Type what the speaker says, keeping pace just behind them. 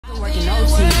working OT,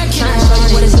 trying to show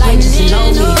you what it's like just to know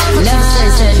me. Never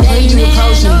said the day you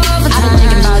approach me. I've been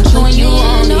thinking about you and you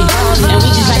only. And we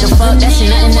just like a fuck, that's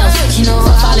nothing else. You know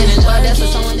I'm falling in love, that's for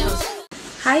someone else.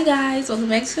 Hi guys, welcome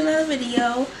back to another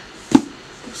video.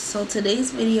 So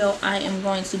today's video I am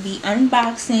going to be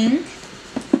unboxing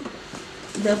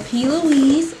the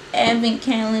Louise Advent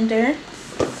calendar.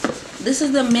 This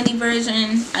is the mini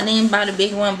version. I didn't buy the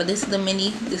big one, but this is the mini.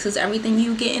 This is everything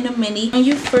you get in a mini. When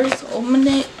you first open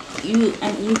it, you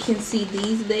can see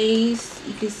these days.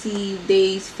 You can see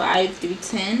days 5 through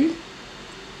 10.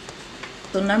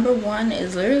 So number 1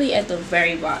 is literally at the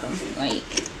very bottom. Like,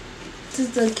 this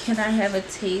is the Can I Have a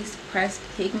Taste pressed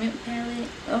pigment palette.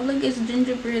 Oh look, it's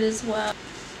gingerbread as well.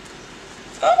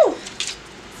 Oh,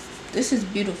 this is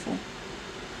beautiful.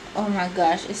 Oh my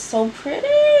gosh, it's so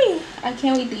pretty. I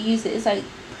can't wait to use it. It's like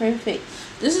perfect.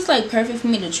 This is like perfect for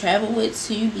me to travel with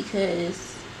too,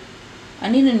 because I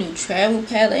need a new travel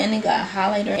palette, and it got a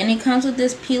highlighter, and it comes with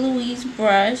this Louise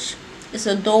brush. It's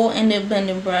a dual-ended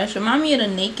blending brush. Remind me of the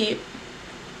Naked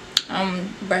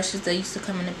brushes that used to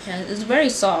come in the past. It's very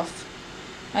soft.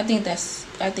 I think that's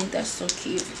so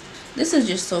cute. This is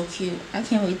just so cute. I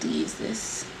can't wait to use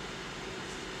this.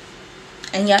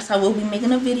 And yes, I will be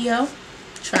making a video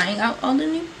trying out all the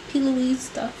new Louise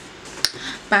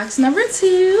stuff. Box number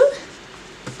 2.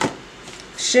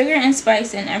 Sugar and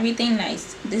spice and everything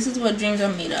nice. This is what dreams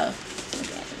are made of.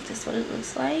 Look at it. This is what it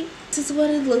looks like. This is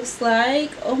what it looks like.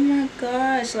 Oh my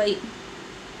gosh. Like,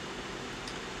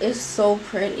 it's so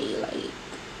pretty. Like,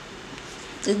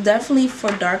 it's definitely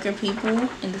for darker people.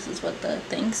 And this is what the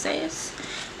thing says.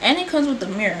 And it comes with the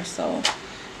mirror. So,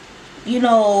 you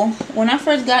know, when I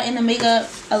first got into makeup,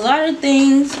 a lot of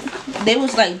things, they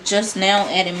was like just now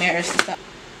adding mirrors and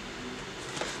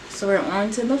stuff. So we're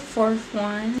on to the 4th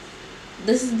one.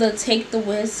 This is the Take the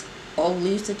Whisk or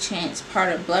Lose the Chance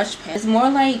part of blush palette. It's more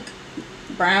like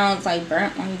browns, like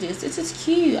burnt oranges. This is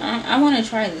cute. I want to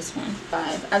try this one.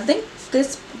 5. I think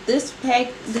this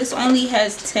pack, this only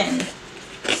has 10.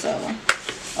 So,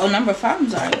 oh, number 5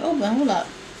 is already open. Hold up.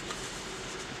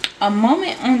 A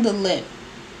Moment on the Lip.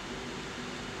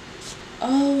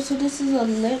 Oh, so this is a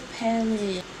lip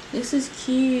palette. This is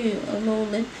cute. A little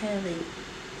lip palette.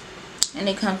 And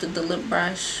it comes with the lip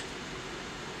brush.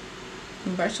 The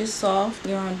brush is soft.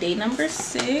 We're on day number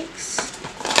 6.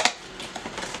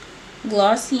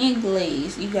 Glossy and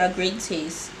glaze. You got great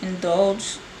taste.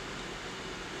 Indulge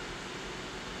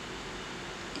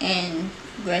and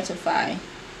gratify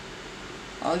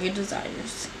all your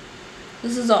desires.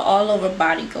 This is an all-over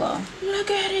body glow. Look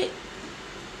at it.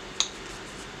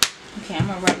 Okay, I'm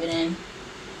gonna rub it in.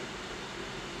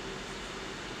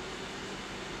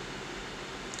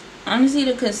 Honestly,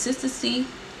 the consistency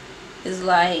is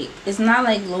like, it's not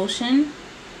like lotion.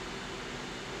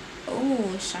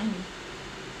 Oh, it's shiny.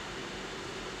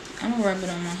 I'm gonna rub it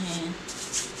on my hand.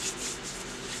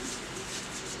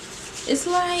 It's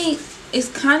like, it's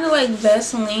kind of like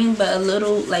Vaseline, but a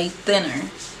little like thinner,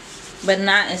 but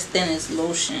not as thin as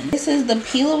lotion. This is the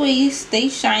Peel Away Stay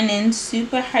Shining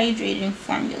Super Hydrating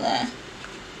Formula.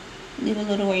 Leave a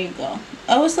little where you go.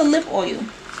 Oh, it's a lip oil.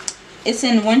 It's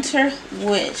in Winter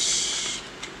Wish.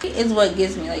 It's what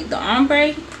gives me like the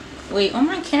ombre. Wait, on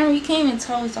my camera you can't even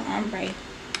tell it's an ombre.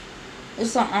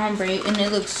 It's an ombre and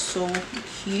it looks so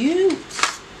cute.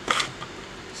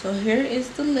 So here is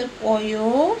the lip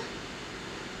oil.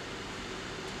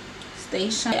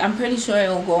 Stay shiny. I'm pretty sure it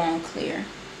will go on clear.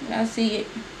 Y'all see it?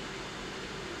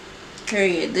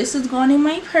 Period. This is going in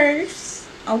my purse.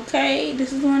 Okay,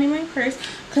 this is going in my purse.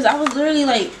 Cause I was literally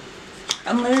like,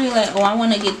 I'm literally like, oh, I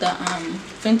want to get the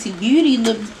Fenty Beauty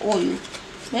lip oil.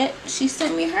 But she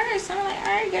sent me hers. So I'm like,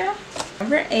 alright, girl.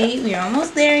 Number 8. We're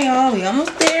almost there, y'all. We're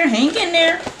almost there. Hang in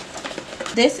there.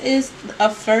 This is a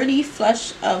Flirty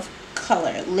Flush of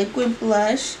Color liquid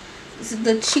blush. This is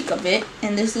the cheek of it,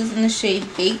 and this is in the shade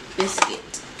Baked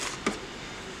Biscuit.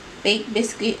 Baked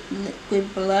Biscuit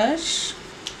liquid blush.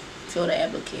 Feel the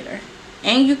applicator.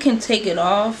 And you can take it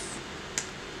off.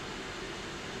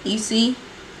 You see?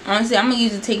 Honestly, I'm going to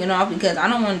use it take it off because I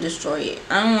don't want to destroy it.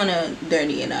 I don't want to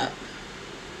dirty it up.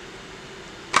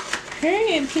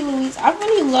 Period, Louise. I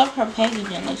really love her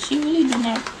packaging. Like, she really do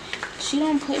not, she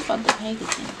don't play about the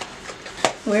packaging.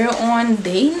 We're on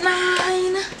day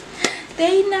 9.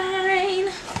 Day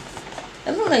 9.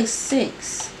 It looks like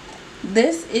 6.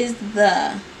 This is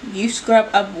the You Scrub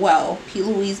Up Well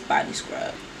Louise Body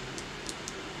Scrub.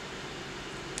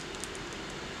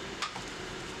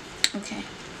 Okay.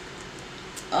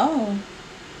 Oh.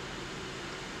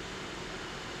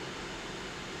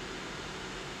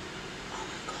 Oh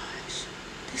my gosh.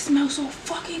 This smells so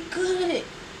fucking good.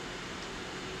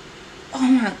 Oh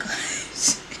my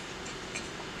gosh.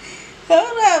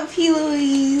 P.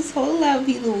 Louise. Hold up,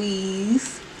 P.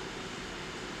 Louise.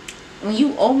 When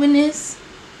you open this,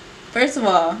 first of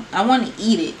all, I want to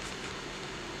eat it.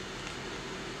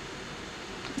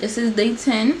 This is day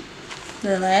 10,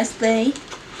 the last day.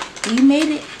 We made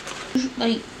it,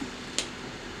 like,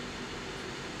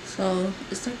 so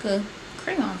it's like a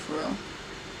crayon for real.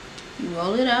 You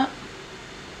roll it up.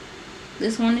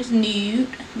 This one is nude,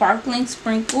 sparkling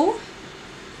sprinkle.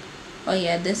 Oh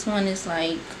yeah, this one is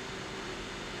like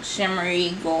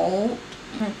shimmery gold,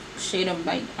 shade of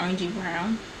like orangey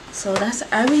brown. So that's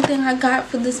everything I got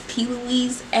for this P.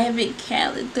 Louise Advent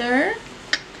calendar.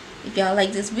 If y'all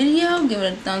like this video, give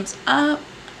it a thumbs up.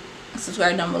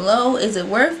 Subscribe down below. Is it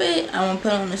worth it? I won't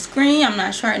put it on the screen. I'm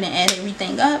not sure to add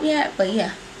everything up yet, but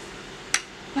yeah.